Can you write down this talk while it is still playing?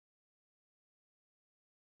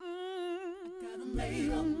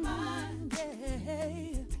made up mind.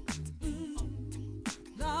 Yeah.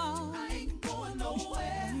 No, I ain't going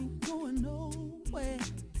nowhere. Ain't going nowhere.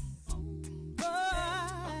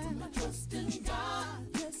 I put my trust in God.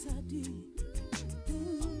 Yes, I did.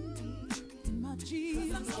 In my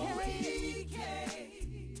Jesus.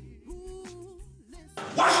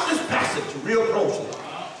 Watch this passage real closely.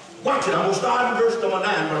 Watch it. I'm going to start in verse number 9,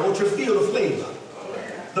 but I want you to feel the flavor.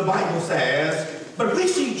 The Bible says, but we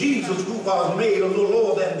see Jesus, who was made a little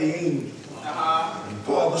lower than the angels,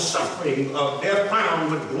 for the suffering of death,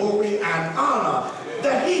 crowned with glory and honor,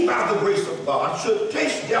 that he, by the grace of God, should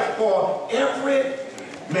taste death for every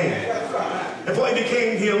man. And for he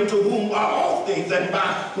became him to whom are all things, and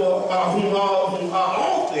by whom are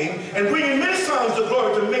all things, and bringing many sons to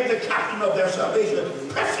glory, to make the captain of their salvation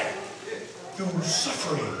perfect through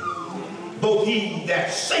suffering. Both he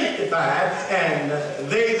that sanctified and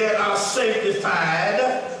they that are sanctified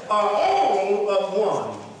are all of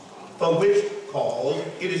one. For which cause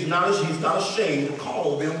he's not ashamed to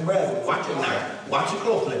call them brethren. Watch it now. Watch it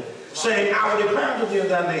closely. Saying, I will declare unto thee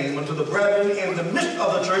thy name unto the brethren in the midst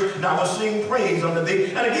of the church, and I will sing praise unto thee.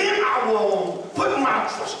 And again I will put my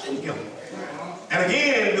trust in him. And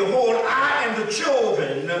again, behold, I am the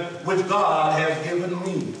children which God has given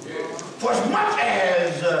me. For as much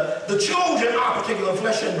as the children are particular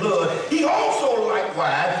flesh and blood, he also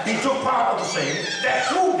likewise, he took part of the same, that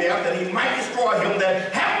through death, that he might destroy him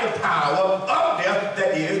that hath the power of death,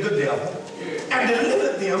 that is the devil, and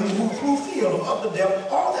delivered them who through fear of the devil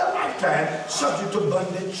all their lifetime subject to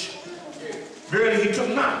bondage. Verily he took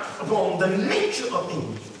not upon the nature of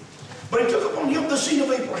angels, but he took upon him the seed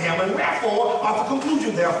of Abraham, and wherefore, of the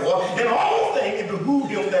conclusion therefore, in all things it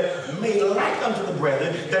behooved him that made like unto the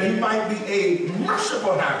brethren, that he might be a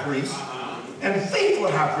merciful high priest, and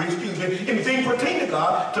faithful high priest, in things pertaining to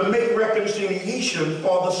God, to make reconciliation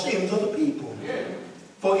for the sins of the people.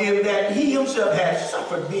 For in that he himself has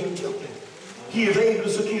suffered being tempted, he is able to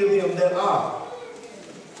secure them that are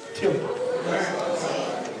tempted.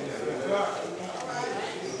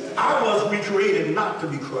 I was recreated not to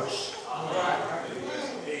be crushed.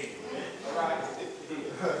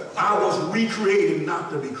 I was recreated not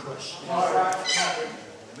to be crushed.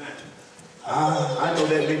 I know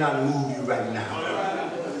that may not move you right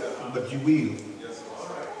now, but you will.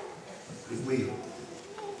 It will.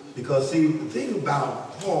 Because see, the thing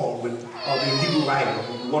about Paul, or the Hebrew writer,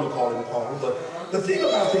 we want to call him Paul, but the thing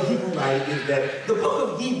about the Hebrew writer is that the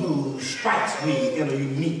book of Hebrews strikes me in a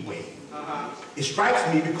unique way. It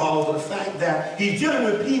strikes me because of the fact that he's dealing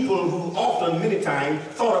with people who often, many times,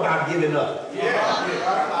 thought about giving up.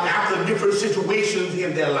 After different situations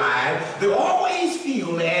in their lives, they always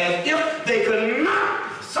feel as if they could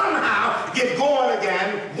not somehow get going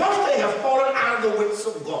again once they have fallen out of the wits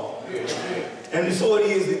of God. And so it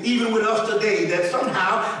is even with us today that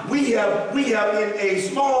somehow we have in a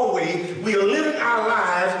small way, we are living our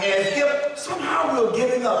lives as if somehow we're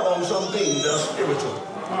giving up on some things that are spiritual.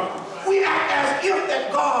 We act as if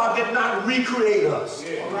that God did not recreate us.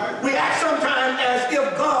 We act sometimes as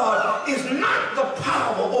if God is not the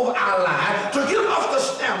power over our lives to give us the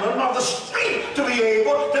stamina nor the strength to be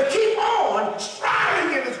able to keep on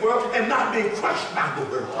striving in this world and not being crushed by the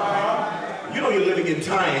world. You know, you're living in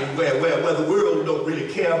times where the world don't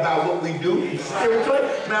really care about what we do spiritually.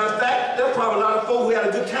 Matter of fact, there's probably a lot of folks who had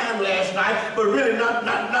a good time last night, but really not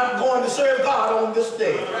going to serve God on this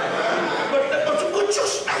day. But you're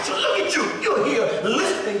special. Look at you. You're here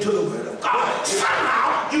listening to the word of God.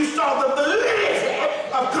 Somehow you saw the validity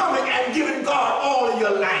of coming and giving God all of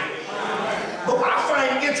your life. But what I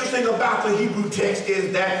find interesting about the Hebrew text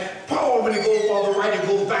is that Paul, when he goes for the writer,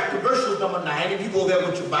 goes back to verses number 9. If you go there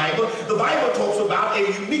with your Bible, the Bible talks about a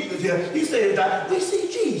uniqueness here. He says that we see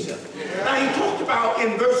Jesus. Now he talked about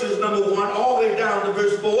in verses number 1 all the way down to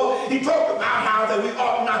verse 4, he talked about how that we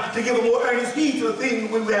ought not to give a more earnest heed to the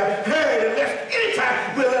things we have heard, unless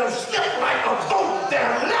anytime we let them slip like a boat that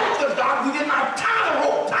have left the dock. We did not tie the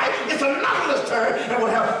rope tight. It's a knotless turn, and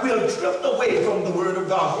we'll drift away from the word of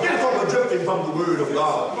God. We're drifting from the word of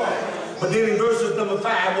God. But then in verses number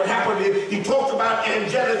 5, what happened is he talked about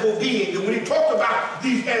angelical beings. And when he talked about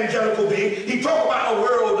these angelical beings, he talked about a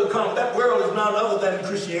world to come. That world is none other than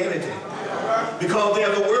Christianity. Because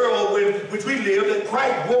there's a world in which we live that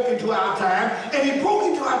Christ broke into our time. And he broke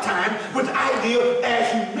into our time with the idea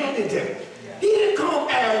as humanity. He didn't come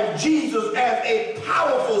as Jesus as a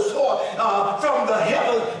powerful sword from the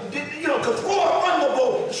heavens, could throw a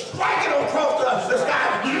thunderbolt, strike it across the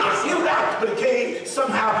sky, knock you out. But it came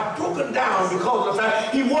somehow broken down because of the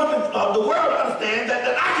fact he wanted the world to understand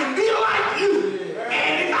that I can be like you.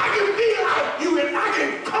 And if I can be like you and I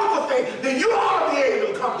can conquer things, then you ought to be able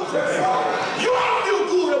to accomplish something. You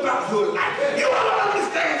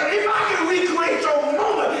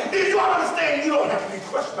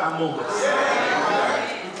moments.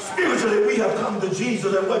 Spiritually, we have come to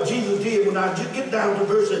Jesus, and what Jesus did when I get down to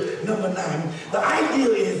verse number 9, the idea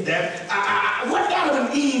is that what Adam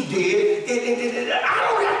and Eve did, I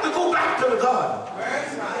don't have to go back to the garden.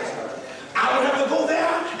 I don't have to go there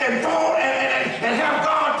and fall and have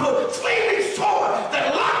God put flaming sword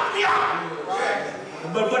that locked me out.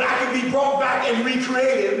 But I can be brought back and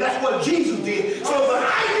recreated, and that's what Jesus did. So the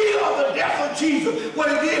idea of the death of Jesus, what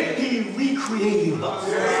he did, he recreated us.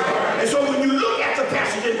 And so when you look at the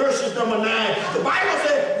passage in verses number 9, the Bible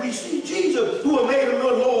said we see Jesus, who was made a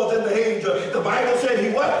little lower than the angel. The Bible said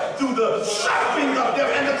he what? Through the suffering of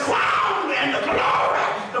death and the crown and the glory.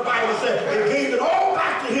 The Bible said they gave it all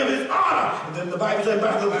back to him, his honor. And then the Bible said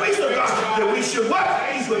by the grace of God that we should what?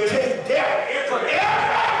 He should take death for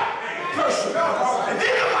every person. And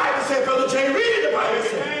then the Bible said, Brother Jay, read it, the Bible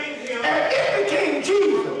said, and it became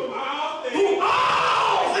Jesus, who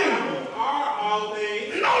all things,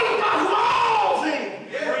 notice about who all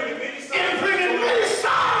things, and bringing many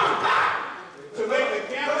souls back.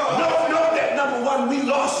 Know that number one, we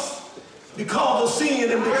lost because of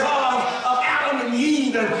sin and because of Adam and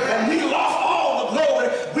Eve, and we lost all the glory.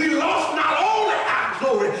 We lost not only our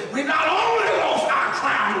glory, we not only lost our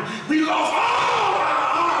crown, we lost all our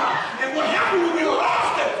honor. And what happened when we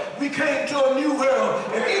lost it, we came to a new world.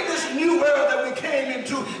 And in this new world that we came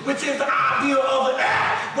into, which is the idea of the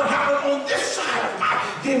earth, what happened on this side of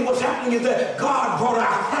life, then what's happening is that God brought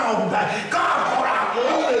our crown back. God brought our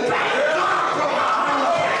glory back. God brought our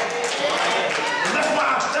honor back. And that's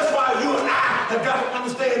why you and I have got to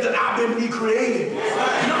understand that I've been recreated,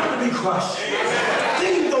 not to be crushed.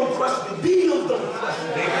 Things don't crush me. Bills don't crush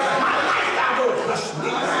me. My lifestyle don't crush me.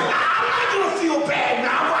 I'm not going to feel bad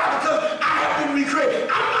now. Why? Because I have been recreated.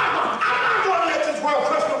 I'm not going to let this world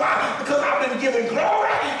crush me. Why? Because I've been given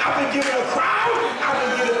glory. I've been given a crown. I've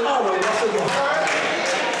been given honor once again.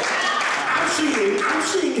 I'm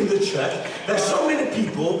seeing in the church that so many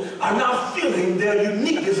people are now feeling their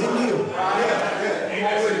uniqueness in Him.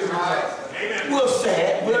 We're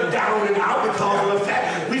sad, we're down and out because of the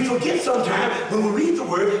fact we forget sometimes when we read the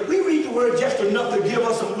word just enough to give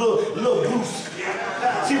us a little boost.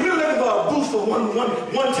 See, we're looking for a boost for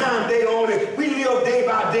one time day only. We live day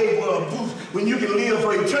by day for a boost when you can live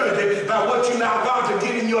for eternity by what you now God to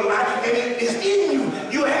get in your life, and it is in you.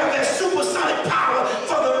 You have that supersonic power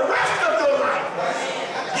for the rest of your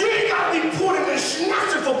life. You ain't got to be putting and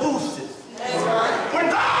snatching for boosts. When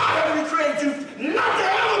God has recreated you, not to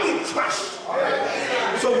ever be crushed.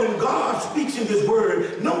 So when God speaks in His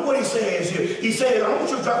word, know what He says here. He says, I want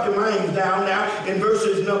you to drop your minds down now in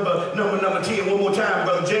verses number 10 one more time,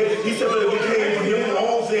 Brother Jay. He said, but we came from Him for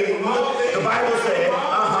all things. The Bible said,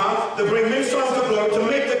 to bring many souls to glory, to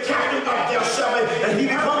make the captain of their salvation, and He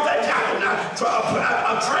becomes that captain now,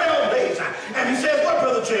 a trailblazer. And He says, what,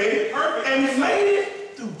 Brother Jay? And He made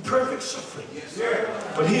it through perfect suffering.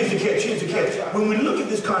 But here's the catch. When we look at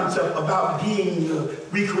this concept about being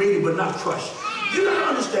recreated but not crushed, you got to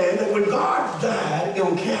understand that when God died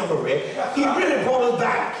on Calvary, He really brought us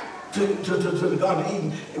back to the Garden of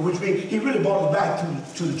Eden, which means He really brought us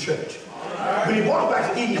back to the church. When He brought us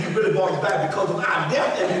back to Eden, He really brought us back because of our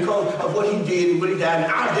death and because of what He did and when He died.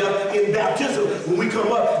 And our death in baptism, when we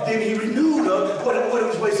come up, then He renewed us.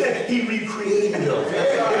 What He said, He recreated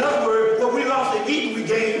us. In other words, what we lost in Eden, we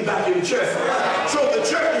gained back in the church. So the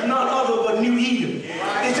church is none other but New Eden.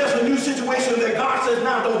 It's just a new situation that God says,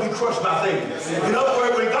 now don't be crushed by things. In other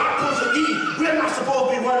words, when God puts us in Eden, we're not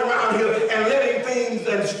supposed to be running around here and letting things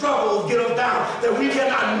and struggles get us down that we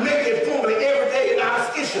cannot make it formally every day in our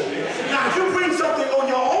issue. Now, if you bring something on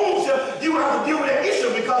your own self, you have to deal with that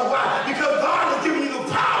issue. Because why? Because God has given you the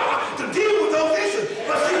power to deal with those issues.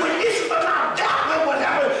 But see, when issues are not dealt with, what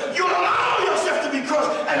happens? You allow yourself to be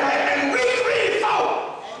crushed. And we really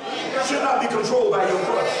thought should not be controlled by your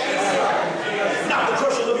crush. Not the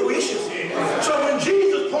crushes of your issues. So when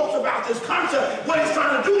Jesus talks about this concept, what He's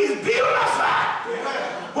trying to do is build us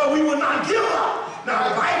up. But we will not give up. Now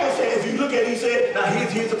the Bible says, if you look at it, He said, now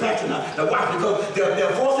here's the pattern now. Now watch, because there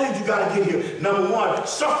are four things you got to get here. Number one,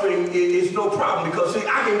 suffering is no problem, because see,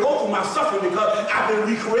 I can go through my suffering because I've been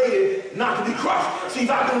recreated not to be crushed. See,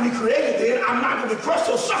 if I've been recreated, then I'm not going to be crushed,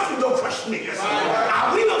 so suffering don't crush me.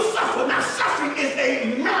 I will suffer. Now suffering is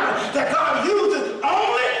a matter that God uses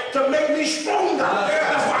only to make me stronger.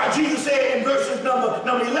 That's why Jesus said in verses number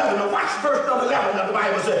 11, now watch verse number 11, now the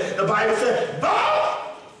Bible said,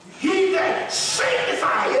 but He that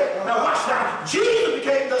sanctified, now watch that, Jesus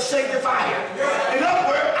became the sanctifier. In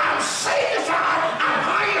other words, I'm sanctified, I'm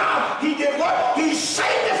higher. He did what? He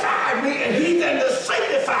sanctified me, and He that is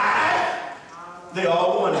sanctified, they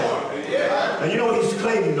all one now. And you know what He's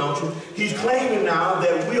claiming, don't you? he's claiming now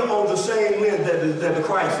that we're on the same length that the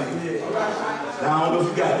Christ is. Now, I don't know if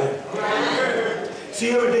you got that.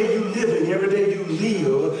 See, every day you live and every day you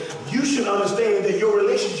live, you should understand that your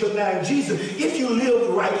relationship now in Jesus, if you live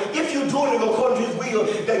right, if you're doing it according to his will,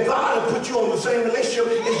 that God will put you on the same relationship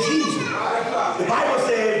as Jesus. The Bible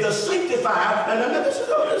says the sanctified, and this is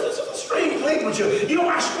a strange language here. You know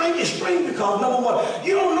why strange is strange? Because number one,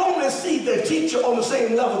 you don't normally see the teacher on the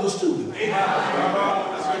same level as the student. You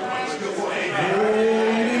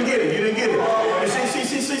didn't get it. You didn't get it.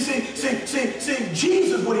 See,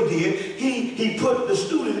 Jesus, what he did, he put the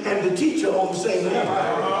student and the teacher on the same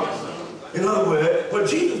level. In other words, what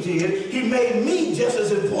Jesus did, he made me just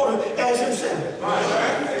as important as himself.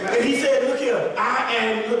 And he said, look here, I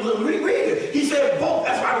am, read it. He said, both,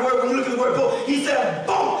 that's why the word, when you look at the word both, he said,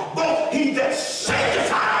 both, he that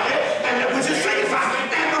sanctified, and that which is sanctified,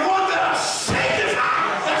 and the one that are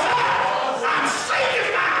sanctified. That's it. I'm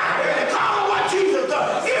sanctified. Because of what Jesus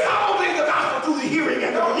does. If I obey the gospel through the hearing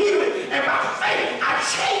and the believing, and by faith, I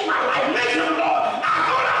change my life, make him Lord. I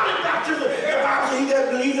go down in baptism. The Bible says, he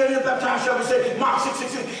that believes and is baptized shall be saved. Mark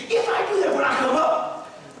 6:16. If I do that when I come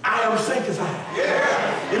up, I am sanctified.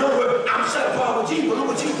 Yeah. In other words, I'm set apart with Jesus. But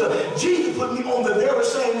look what Jesus does. Jesus put me on the very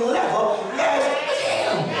same level as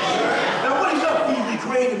him. Yeah. Now what he done? He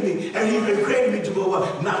recreated me. And he recreated me to go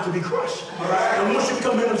not to be crushed. Right. And once you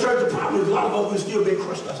come in the church, the problem is a lot of us will still be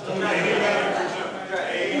crushed.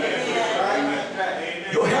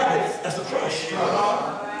 Your habits, that's a crush.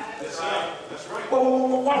 That's right.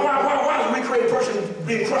 Well, why is a recreated person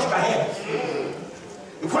being crushed by habits?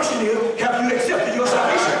 The question is, have you accepted your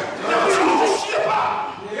salvation? Now we need to slip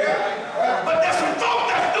up. But there's some folk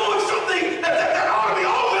that's doing something that ought to be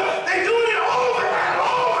over. They're doing it over and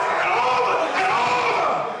over and over and over.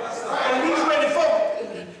 And recreated folk,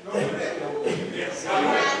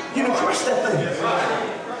 you know, crush that thing.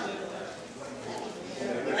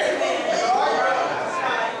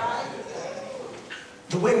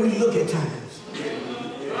 The way we look at times.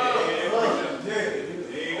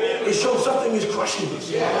 It shows something is crushing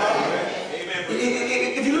us.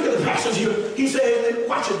 If you look at the passage here, he says,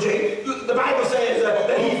 watch it, Jay. The Bible says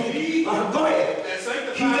that he, go ahead.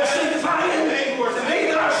 He that sanctified and they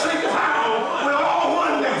that are sanctified, we're all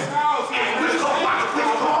one now. And which call,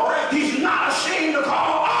 he's not ashamed to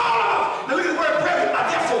call all of us. Now look at the word brethren,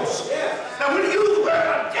 adephos. Now when you use the word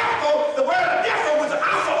adepho, the word adepho with the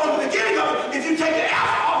alpha on the beginning of it, if you take the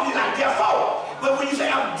alpha off, you're not defo. But when you say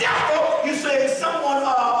adepho, you say someone,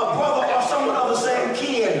 a brother or someone of the same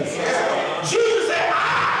kin. Jesus said,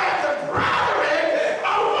 I am the brethren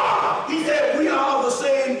of one. He said, we are of the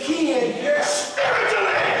same kin spiritually.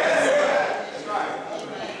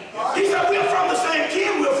 He said, we are from the same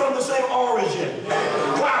kin, we're from the same origin.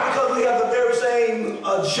 Why? Because we have the very same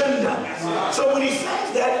agenda. So when he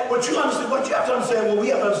says that, what you have to understand, what we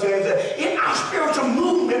have to understand is that in our spiritual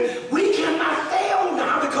movement, we cannot fail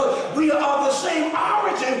now because we are of the same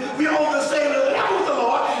origin, we are on the same level with the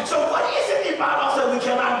Lord. So what is it about us that we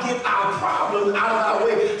cannot get our problems out of our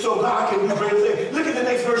way so God can do great things? Look at the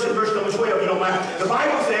next verse in verse number 12, if you don't mind. The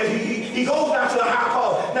Bible says he goes down to the high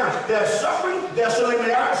call. Now, there's suffering, there's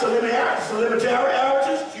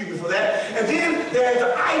solitarities, excuse me for that. And then there's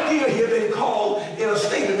the idea here that he called in a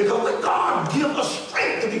statement, because when God gives us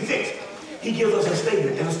strength to be fixed, he gives us a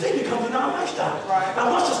statement, and a statement comes in our lifestyle. Right.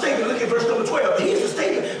 Now, what's the statement? Look at verse number 12. Here's the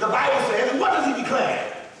statement. The Bible says, and what does he declare?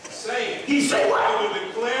 He said what? I will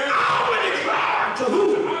declare to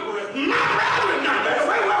who? My brethren, not that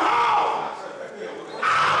way we're home.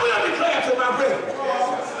 I will declare to my brethren.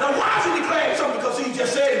 Now, why is he declaring something? Because he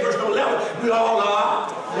just said in verse number 11, we all are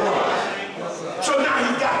one. So now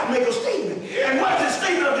he's got to make a statement. And what's the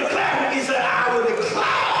statement of declaring? He said, I will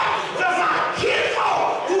declare to my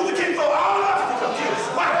kinfolk. Who's the kinfolk? All of us become kids.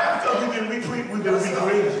 Why? Because we've been recreated.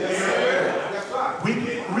 We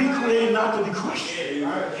recreated not to be crushed.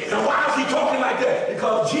 Now why is he talking like that?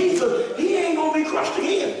 Because Jesus, he ain't going to be crushed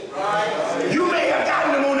again. You may have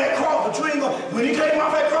gotten him on that cross, but you ain't going to, when he came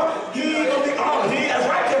off that cross, he ain't going to be, that's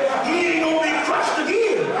right there, he ain't going to be crushed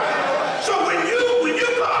again. So when you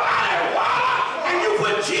go out and water and you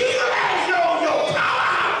put Jesus as your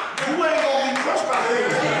power, you ain't going to be crushed by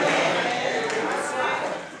things.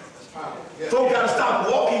 Folks got to stop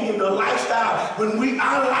walking in the lifestyle when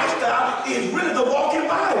our lifestyle is really the walking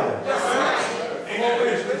Bible.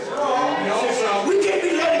 We can't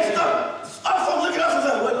be letting stuff. Other folks look at us and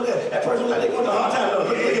say, wait, look at that person like they going to a hard time. Look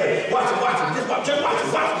at it. Watch it. Just watch it.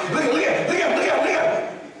 Look at it.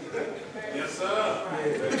 Yes,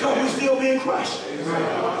 sir. Because we're still being crushed.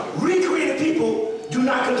 Recreated people do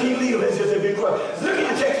not continue to live as if they're being crushed. Look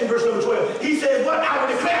at the text in verse number 12. He says, what? I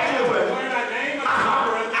will declare to the brethren. I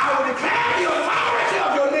will declare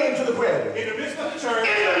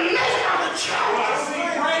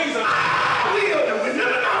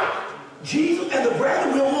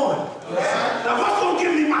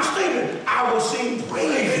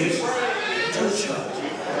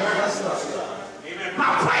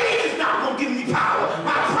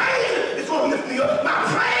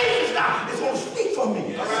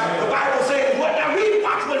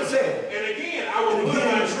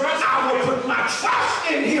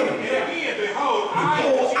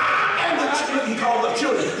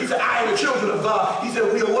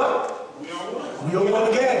You don't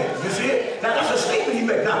want to gas. You see it? Now that's a statement he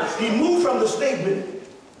made. Now he moved from the statement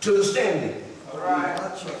to the standing. All right.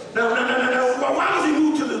 Now. Why does he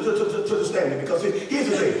move to the standing? Because here's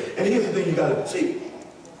the thing, and here's the thing you got to see.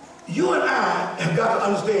 You and I have got to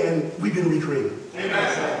understand we've been recreated,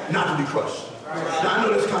 not to be crushed. Now, I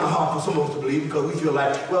know that's kind of hard for some of us to believe because we feel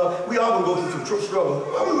like, well, we all going to go through some struggle.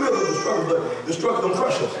 Well, we will go through struggle, but the struggle don't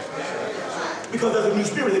crush us. Because there's a new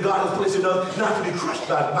spirit that God has placed in us not to be crushed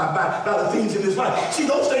by the things in this life. See,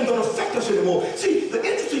 those things don't affect us anymore. See, the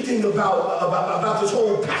interesting thing about this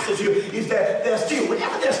whole passage here is that there's fear.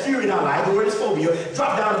 Whenever there's fear in our life, the word is phobia,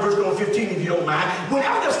 drop down to verse 15 if you don't mind.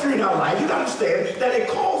 Whenever there's fear in our life, you got to understand that it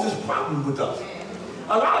causes problems with us.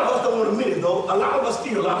 A lot of us don't want to admit it, though. A lot of us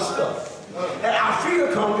fear a lot of stuff. And our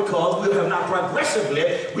fear comes because we have not progressively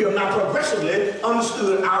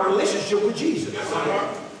understood our relationship with Jesus.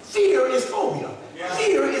 Fear is phobia.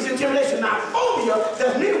 Fear is intimidation. Now, phobia,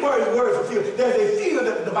 there's many words for fear. There's a fear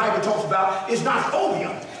that the Bible talks about. It's not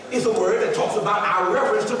phobia. It's a word that talks about our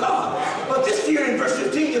reverence to God. But this fear in verse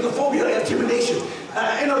 15 is a phobia of intimidation.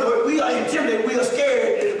 In other words, we are intimidated. We are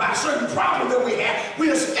scared by certain problems that we have.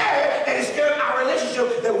 We are scared, and it's scared our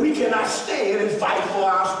relationship that we cannot stand and fight for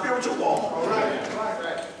our spiritual walk.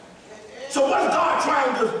 So what is God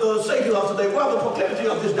trying to say to us today? Well, the proclivity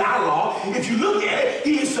of this dialogue, if you look at it,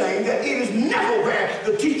 he is saying that it is never where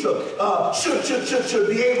the teacher should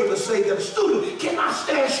be able to say that the student cannot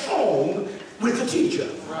stand strong with the teacher.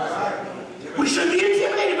 We shouldn't be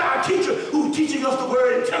intimidated by a teacher who's teaching us the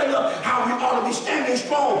word and telling us how we ought to be standing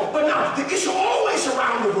strong. But now, the issue always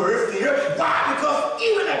surrounds the word fear. Why? Because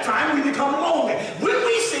even at times we become lonely. When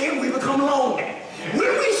we sin, we become lonely.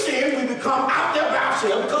 When we sin, we become out there by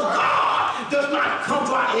ourselves because God does not come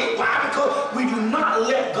to our aid. Why? Because we do not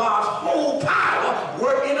let God's whole power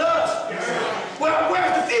work in us. Well,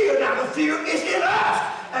 where's the fear now? The fear is in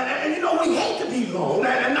us. And you know, we hate to be alone.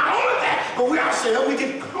 And not only that, but we ourselves, we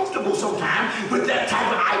get comfortable sometimes with that type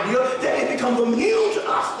of idea that it becomes immune to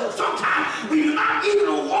us. That sometimes we do not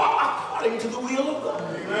even walk according to the will of God.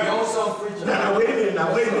 Now, wait a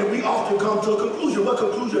minute. We often come to a conclusion. What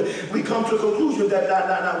conclusion? We come to a conclusion that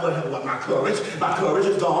what my courage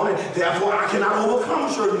is gone, and therefore I cannot overcome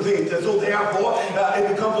certain things. And so therefore it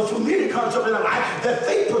becomes a familiar concept in our life that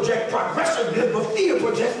faith projects progressiveness, but fear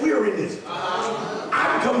projects weariness.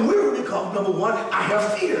 I become weary because, number one, I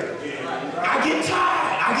have fear. I get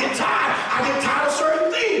tired of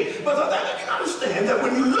certain things. But you understand that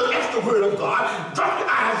when you look at the word of God, drop your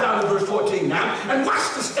eyes down to verse 14 now, and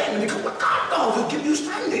watch the standing, because what God does is give you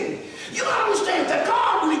standing. You gotta understand that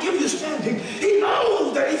God, when he gives you standing, he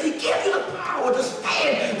knows that if he gives you the power to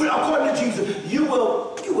stand according to Jesus, you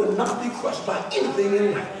will not be crushed by anything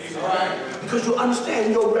in life. Because you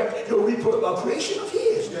understand your creation of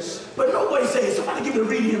his. Yes. But nobody says, somebody give me a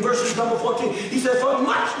reading in verses number 14. He says, for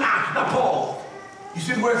much now Paul. You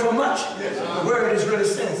see the word for much? Yes. The word is really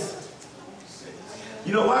sense.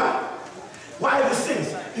 You know why? Why is it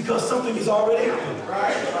sense? Because something has already happened.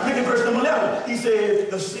 Look at verse number 11. He said,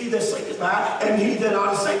 the seed that's sanctified and he that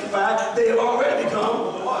are sanctified, they have already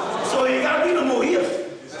become. So there ain't got to be no more ifs.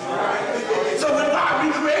 So when God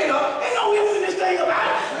recreated us, ain't no ifs in this thing about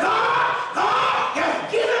it. God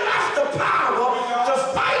has given us the power to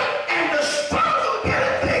fight and to struggle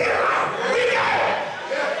anything in life. We got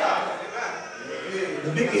it.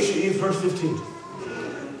 The big issue is verse 15.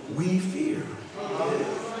 We fear.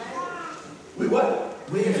 We what?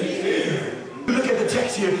 We fear. Look at the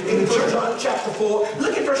text here in John chapter 4.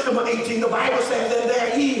 Look at verse number 18. The Bible says that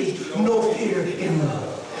there is no fear in love.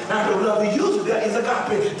 Now the love he uses there is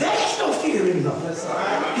agape. There is no fear in love.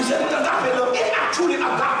 He said agape love. If I truly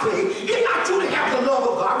agape, if I truly have the love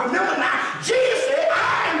of God, remember now, Jesus said, I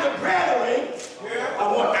am the brethren.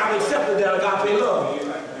 I've accepted that agape love.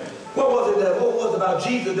 What was it about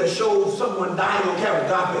Jesus that showed someone dying on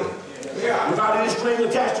Calvary? Agape. Without any string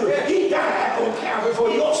attached to it. He died on Calvary for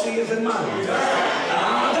your sins and mine.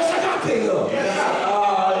 That's agape love.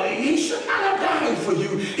 He should not have died for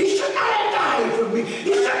you. He should not have died for me.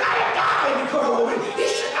 He should not have died because of me. He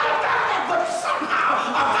should not have died, but somehow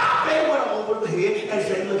agape went over the head and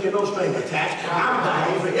said, look, no string attached. I'm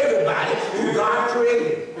dying for everybody who God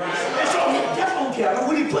created. And so he kept on Calvary.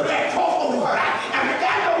 When he put that cross on his back and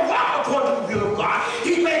began to walk according to the will of God,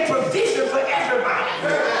 he made provision for everybody.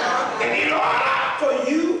 And in order for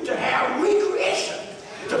you to have recreation,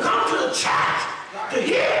 to come to the church, to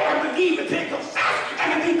hear and believe and confess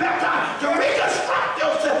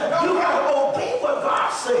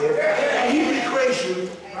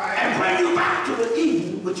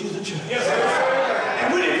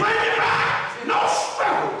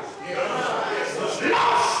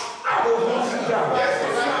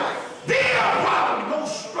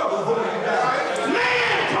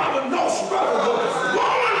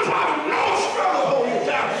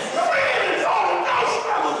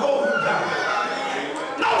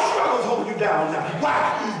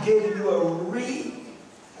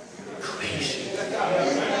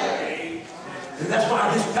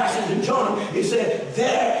about this passage in John. It said,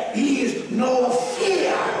 there is no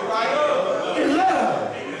fear in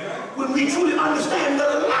love. When we truly understand the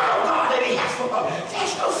love of God that he has for us,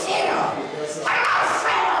 there's no fear. I'm not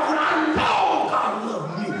afraid of when I know God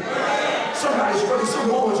loves me. Somebody's struggling,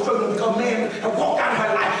 some woman struggling to become man and walk out of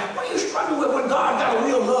her life. What are you struggling with when God got a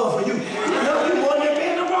real love for you? He loves you more than you're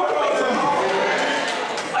being to walk away from him.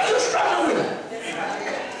 What are you struggling with?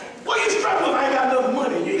 What are you struggling with? I ain't got enough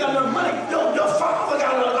money. You ain't got enough money. Your father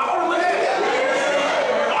got all the money.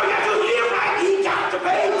 All you have to live right, he got the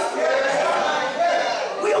baby.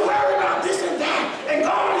 We're worried about this and that. And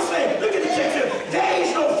God is saying, look at the text here. There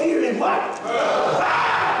is no fear in what?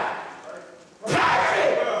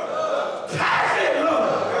 Perfect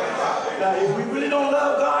love. Now, if we really don't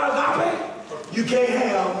love God, agape, you can't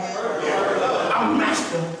have our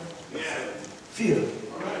master fear.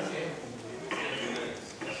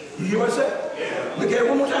 You hear what I said? Look at it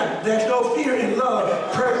one more time. There's no fear in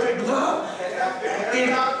love. Perfect love.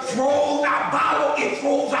 It throws out battle. It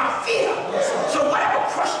throws out fear. So whatever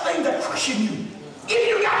thing that's crushing you, if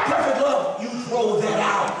you got perfect love, you throw that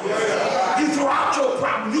out. You throw out your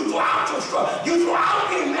problem. You throw out your struggle. You throw out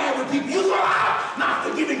getting mad with people. You throw out not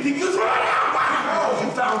forgiving people. You throw it out. Why? Because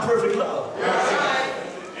you found perfect love.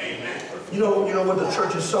 You know what the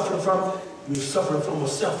church is suffering from? We're suffering from a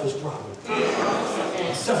selfish problem.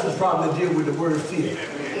 A selfish problem that deals with the word fear.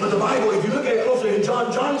 But the Bible, if you look at it closer, in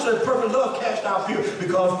John says perfect love casts out fear,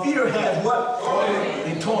 because fear has what?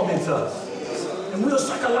 It torments us. And we're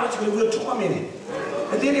psychologically tormented.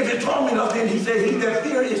 And then if it torment us, then he said, he that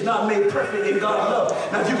fear is not made perfect in God's love.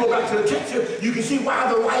 Now if you go back to the text here, you can see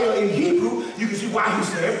why the writer in Hebrew, you can see why he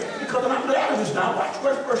said, because I'm glad of this now. Watch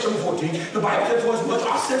verse number 14. The Bible says, for as much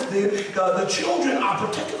as since then, the children are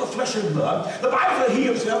protected of flesh and blood. The Bible says he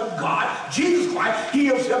himself, God, Jesus Christ, he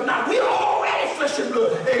himself. Now we're already flesh and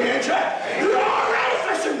blood. Amen, church? We're already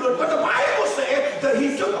flesh and blood. But the Bible said that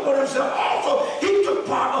he took upon himself also, he took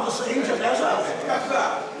part of the same just as us.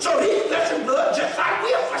 So he's flesh and blood just like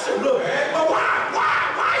we are flesh and blood. But why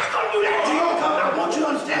are you going to do that, Jesus? Because I want you to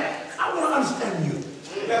understand. I want to understand you.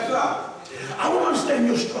 Yes, sir. I want to understand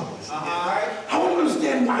your struggles. I want to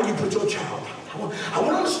understand why you put your child down. I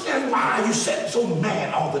want to understand why you sit so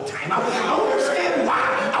mad all the time. I want to understand why.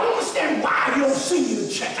 I want to understand why you don't sing in the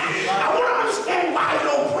church. I want to understand why you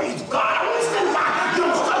don't praise God. I want to understand why you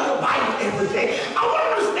don't study the Bible every day. I want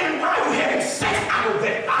to understand why you're having sex out of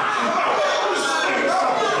bed. I want to understand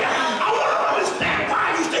something. I want to understand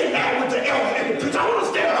why you stay mad with the elder and the preacher. I want to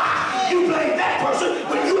understand why you blame that person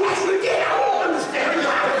when you actually did. I want to understand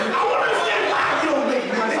why. I want to understand why you don't make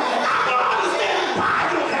money. I want to understand why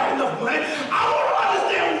you don't have enough money. I want to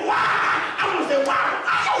understand why. I want to understand why I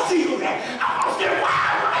don't see you that. I want to understand why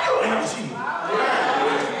you don't have to see you.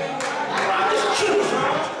 I'm just curious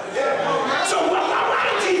about you. So why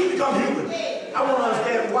did Jesus become human? I want to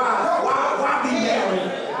understand why be married?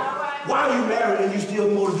 Why are you married and you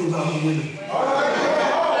still motivated by other women?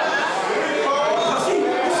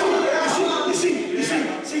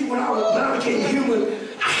 See, when I became human,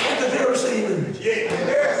 I had the very same image.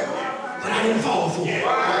 But I didn't fall for it. You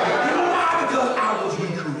know why? Because I was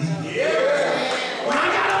recreated. When I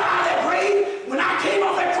got up out of that grave, when I came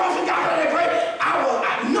off that cross and got out of that grave,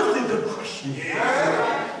 nothing could crush me. I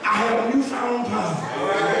had a newfound power.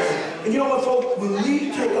 And you know what, folks? When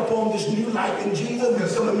we take upon this new life in Jesus, we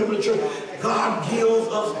become a member of the church, God gives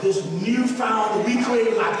us this newfound,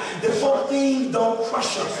 recreated life. That folk things don't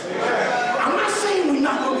crush us. I'm not saying we're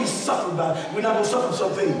not going to be suffered by it. We're not going to suffer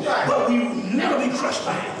some things. But we will never be crushed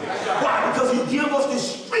by it. Why? Because he gives us this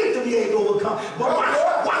strength to be able to overcome. But watch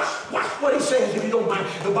what he says, if you don't mind.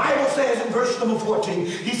 The Bible says in verse number 14,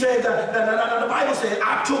 he said that the Bible says,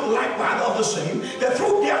 I took likewise of the same, that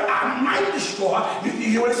through death I might destroy, you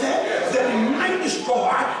hear what it said? That he might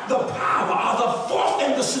destroy the power, or the force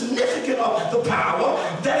and the significance of the power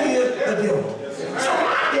that is the devil. So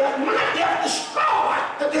my death destroyed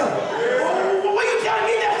the devil. Well, what are you telling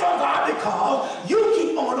me that for, God? Because you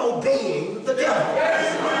keep on obeying the devil.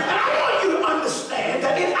 And I want you to understand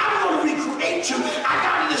that if I'm going to recreate you, I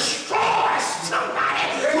got to destroy somebody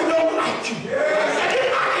who don't like you. And if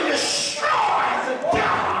I can destroy the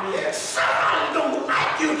devil, somebody don't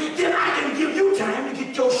like you, then I can give you time to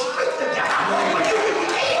get your strength together. But you can be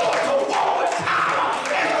able to walk with power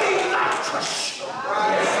and things not crush you.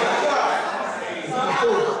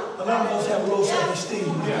 A lot of us have low self-esteem,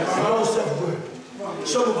 low self-worth.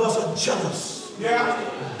 Some of us are jealous,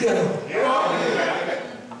 bitter.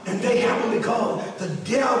 And they happen because the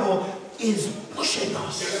devil is pushing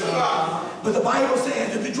us. But the Bible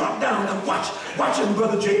says, if you drop down and watch him,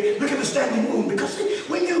 Brother Jay, look at the standing room. Because see,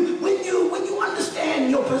 when you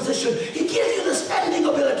understand your position, he gives you the standing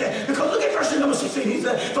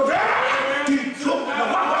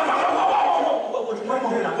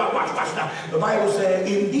Bible said,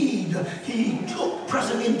 indeed, he took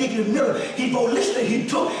present indicative mirror. He both listened, he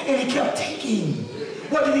took, and he kept taking.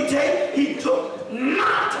 What did he take? He took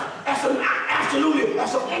not as an absolutely,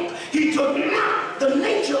 as a, he took not the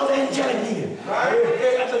nature of angelic being.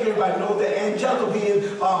 I think everybody knows that angelic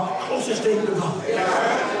beings are closest thing to God.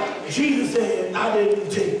 Jesus said, I didn't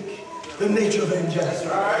take the nature of angelic.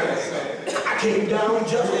 I came down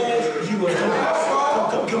just as you were.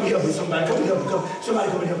 Come help me, somebody. Come help me.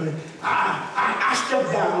 Somebody come and help me. I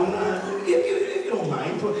stepped down. If you don't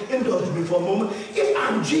mind, indulge me for a moment. If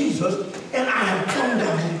I'm Jesus and I have come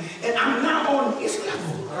down and I'm now on his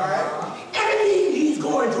level, everything he's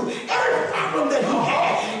going through, every problem that he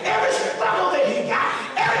had, every struggle that he got,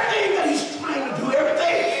 everything that he's trying to do,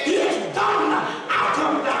 everything he has done, I've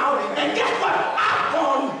come down and guess what?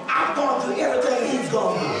 I've gone through everything he's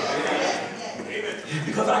gone through.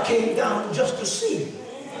 Because I came down just to see him.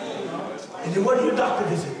 And then what did your doctor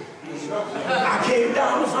visit? I came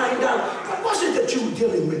down to find out, what was it that you were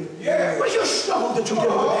dealing with? What's your struggle that you're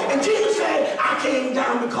dealing with? And Jesus said, I came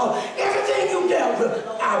down because everything you dealt with,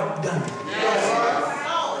 I've done it.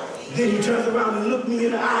 Then he turns around and looked me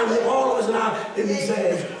in the eye, and looked all of us in the eye, and he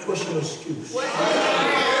says, what's your excuse?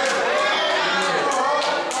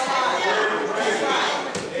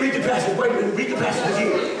 Read the passage, wait a minute, read the passage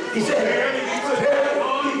again. He said,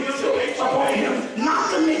 upon him,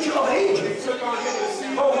 not the nature of an angel.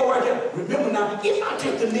 Oh, right there. Remember now, if I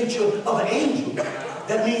take the nature of an angel,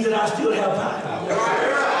 that means that I still have power.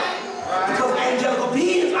 Because angelical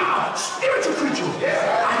beings are spiritual creatures.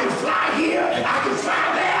 I can fly here, I can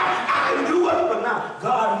fly there, I can do it. But now,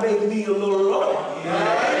 God made me a little lower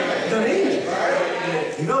than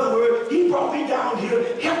angels. In other words, he brought me down here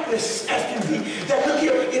helpless as can be. That look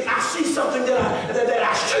here, if I see something that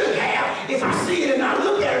I shouldn't have, if I see it and I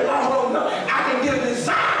look at it long enough, I can get a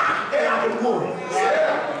desire and I can want it.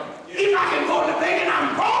 If I can go to the bank and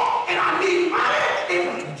I'm broke and I need money, if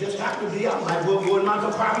it just happens to be, I might well go in my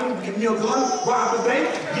compartment, give me a gun, rob the bank,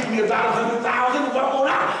 give me about 100,000, walk on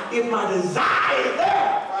out. If my desire is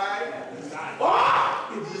there, or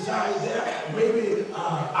if desire is there, maybe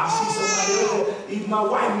I see somebody else. Even my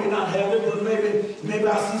wife may not have it, but maybe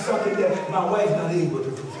I see something that my wife's not able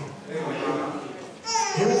to fulfill.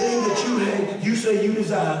 Everything that you say you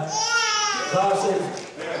desire, God says,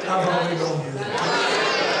 I've already gone through that.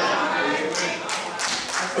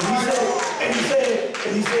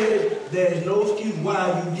 And he said, there's no excuse why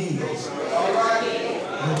you did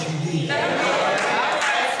what you did.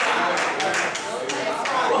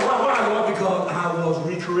 Why? Because I was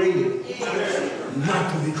recreated, not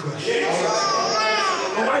to be crushed.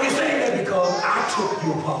 And why are you saying that? Because I took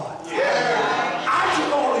your part. I took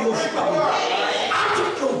all of your struggle. I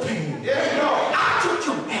took your pain. I took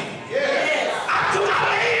your pain. I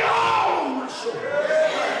laid it all on my shoulder.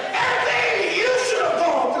 Everything you should have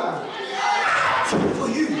gone through, I took for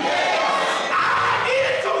you. I did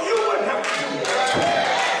it so you wouldn't have to do it.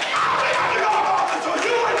 I went out to go so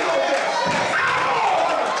you wouldn't go there.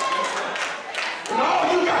 And all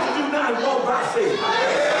you got to do now is walk by faith.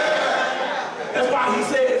 That's why he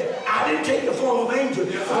says, I didn't take the form of angel.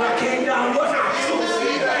 When I came down, look, I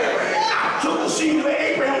took the seed where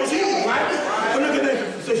Abraham was in, right? But look at that.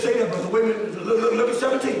 Say that, brother. Wait a minute. Look at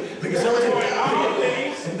 17. Look at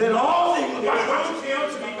 17. And then all things.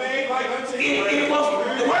 It was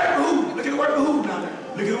the word behoove. Look at the word behoove now.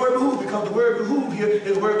 Look at the word behoove, because the word behoove here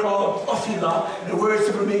is a word called afila. The word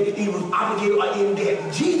simply means he was obligated or in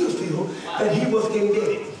debt. Jesus feel that he was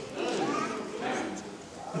indebted.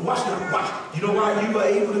 Watch now, watch. You know why you were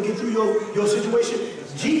able to get through your situation?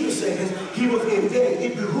 Jesus says he was indebted.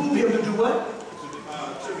 It behooved him to do what?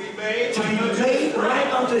 To be made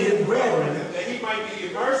right unto his brethren. That he might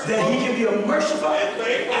be merciful. That he can be a merciful and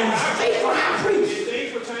faithful high priest.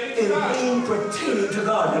 In things pertaining to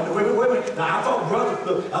God. Now, wait a minute. Now, I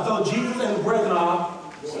thought Jesus and the brethren are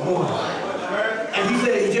one. And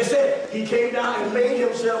he just said, he came down and made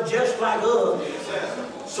himself just like us.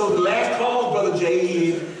 So the last clause, Brother Jay,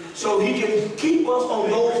 is so he can keep us on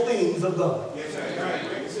those things of God. Yes, sir.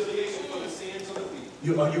 Reconciliation for the sins of the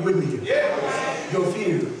people. Are you with me here? Yeah. Your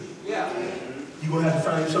fear. Yeah. You're going to have to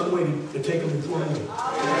find some way to take them and throw them away.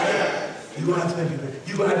 You're going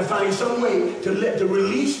to have to find some way to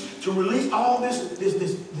release all this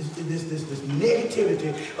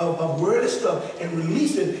negativity of worldly stuff and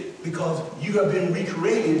release it, because you have been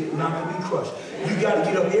recreated not to be crushed. You got to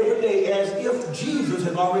get up every day as if Jesus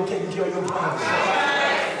has already taken care of your problems.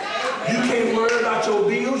 You can't worry about your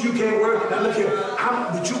bills. You can't worry. Now look here,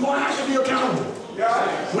 but you're going to have to be accountable.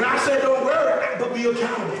 When I say don't worry, but be be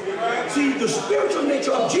accountable. See, the spiritual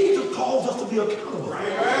nature of Jesus calls us to be accountable.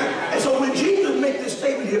 And so when Jesus makes this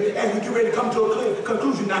statement here, and we get ready to come to a clear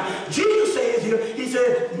conclusion now, Jesus says here, he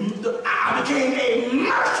said, I became a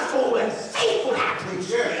merciful and faithful high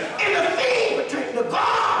priest. And the thing pertaining to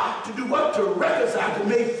God to do what? To reconcile, to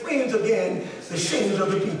make friends again the sins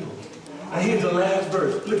of the people. Now here's the last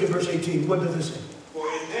verse. Look at verse 18. What does it say? For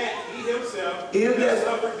in that he himself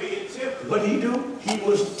suffered being tempted. What did he do? He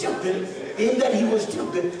was tempted. In that he was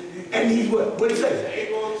tempted. And he's what? What did he say?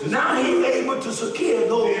 Now he's able to secure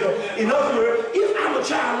those. In other words, if I'm a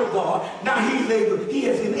child of God, now he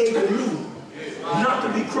has enabled me not to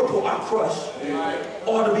be crippled or crushed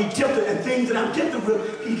or to be tempted. And things that I'm tempted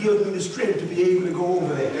with, he gives me the strength to be able to go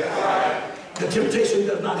over there. The temptation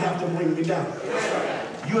does not have to bring me down.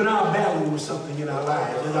 You and I are battling with something in our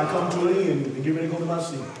lives. As I come to an end and get ready to go to my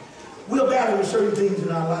seat, we're battling with certain things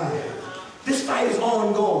in our lives. This fight is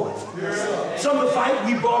ongoing. Some of the fight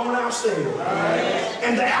we brought on ourselves.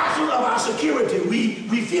 And the absence of our security,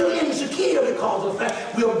 we feel insecure because of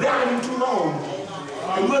that. We're battling too long.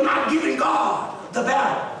 And we're not giving God the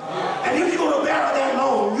battle. And if you're going to battle that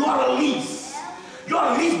long, you ought to at least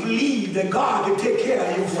believe that God can take care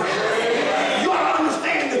of your fight. You ought to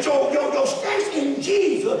understand that your stance in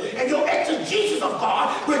Jesus and your exegesis of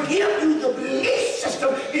God will give you the belief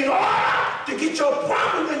system in order to get your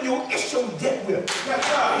problem and your issue dealt with.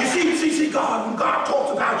 You see, God, when God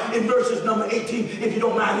talks about in verses number 18, if you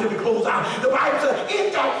don't mind, let me close out. The Bible says,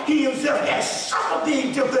 in that he himself has suffered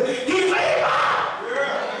being tempted, he's able.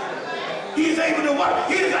 He's able to what?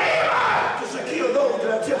 He's able to secure those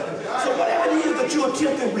that are tempted. So whatever it is that you're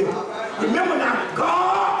tempted with, remember now,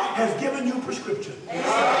 God has given you prescription.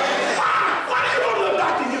 Why do you go to the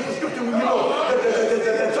doctor and get prescription when you know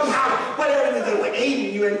that somehow whatever it is that were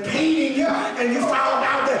aiding you and paining you, and you found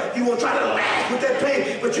out that you were trying to laugh with that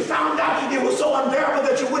pain, but you found out it was so unbearable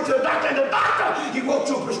that you went to the doctor, and the doctor, he wrote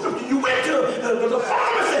you a prescription. You went to the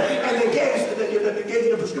pharmacy, and they gave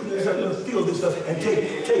you the prescription and said, let's feel this stuff, and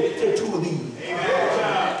take 2 of these.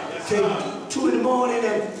 Take 2 in the morning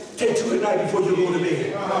and take 2 at night before you go to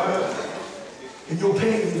bed. And your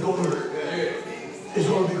pain is going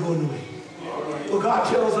to be going away. Well, God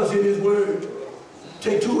tells us in his word,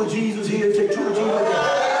 take 2 of Jesus here, take 2 of Jesus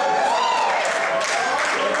there.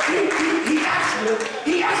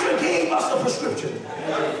 He actually gave us a prescription.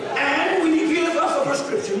 And when he gives us a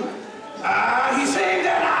prescription, he's saying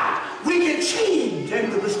that we can change,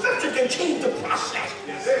 and the prescription can change the process.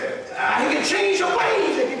 It can change your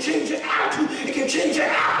ways, it can change your attitude, it can change your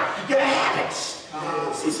habits.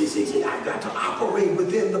 See, I've got to operate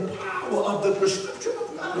within the power of the prescription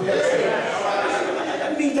of God.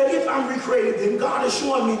 That means that if I'm recreated, then God is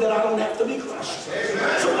showing me that I don't have to be crushed.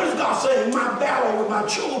 So what is God saying? My battle with my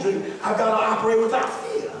children, I've got to operate without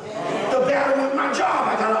fear. The battle with my job,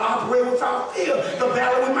 I got to operate without fear. The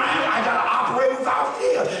battle with my I got to operate without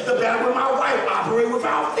fear. The battle with my wife, operate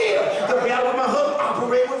without fear. The battle with my husband,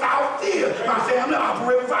 operate without fear. My family,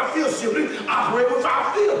 operate without fear. Siblings, operate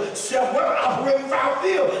without fear. Self-work, operate without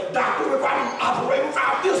fear. Doctor requirement, operate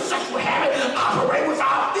without fear. Sexual habit, operate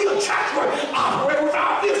without fear. Church work, operate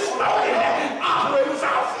without fear. Smoking habit, operate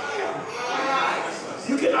without fear.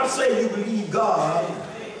 You cannot say you believe God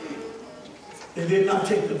and then not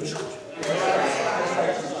take the prescription.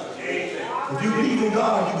 If you believe in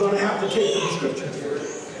God, you're going to have to take the prescription.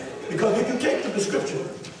 Because if you take the prescription,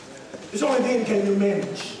 it's only then can you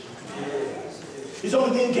manage. It's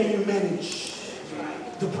only then can you manage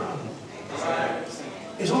the problem.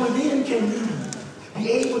 It's only then can you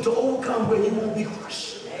be able to overcome where you won't be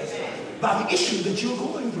crushed by the issue that you're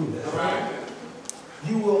going through.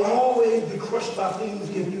 You will always be crushed by things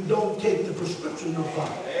if you don't take the prescription of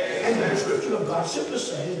God. And the prescription of God simply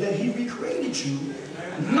says that he recreated you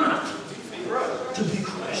not